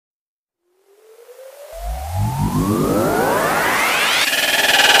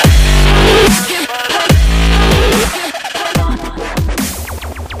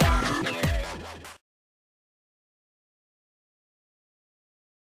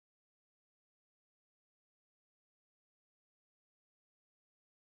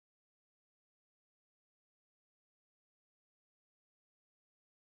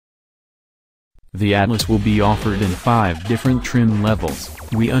The Atlas will be offered in 5 different trim levels.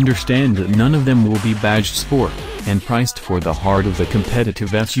 We understand that none of them will be badged Sport, and priced for the heart of the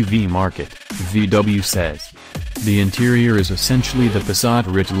competitive SUV market, VW says. The interior is essentially the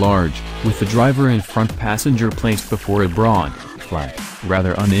Passat writ large, with the driver and front passenger placed before a broad, flat,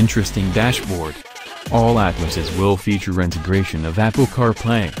 rather uninteresting dashboard. All Atlases will feature integration of Apple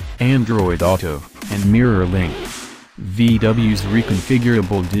CarPlay, Android Auto, and MirrorLink. VW's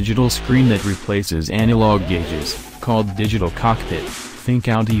reconfigurable digital screen that replaces analog gauges, called Digital Cockpit, think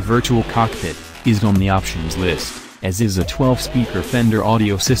Audi Virtual Cockpit, is on the options list, as is a 12-speaker Fender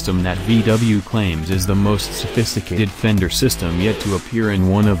audio system that VW claims is the most sophisticated Fender system yet to appear in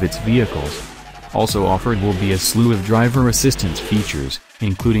one of its vehicles. Also offered will be a slew of driver assistance features,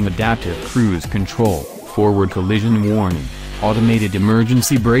 including adaptive cruise control, forward collision warning, automated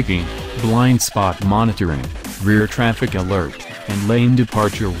emergency braking, blind spot monitoring, rear traffic alert, and lane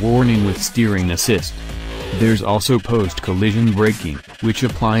departure warning with steering assist. There's also post-collision braking, which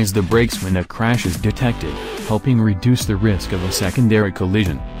applies the brakes when a crash is detected, helping reduce the risk of a secondary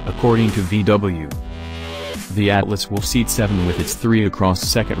collision, according to VW. The Atlas will seat 7 with its 3 across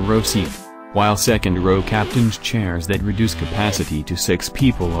second-row seat, while second-row captain's chairs that reduce capacity to 6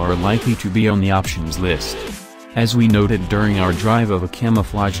 people are likely to be on the options list. As we noted during our drive of a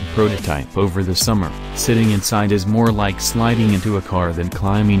camouflaged prototype over the summer, sitting inside is more like sliding into a car than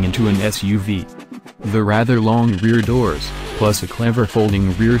climbing into an SUV. The rather long rear doors, plus a clever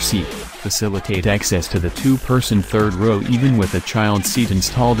folding rear seat, facilitate access to the 2-person third row even with a child seat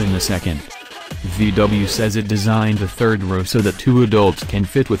installed in the second. VW says it designed the third row so that 2 adults can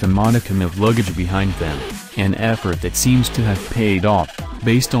fit with a modicum of luggage behind them, an effort that seems to have paid off,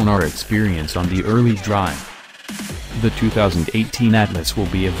 based on our experience on the early drive. The 2018 Atlas will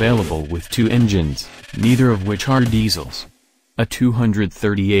be available with 2 engines, neither of which are diesels. A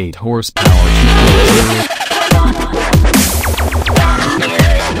 238 horsepower 2.0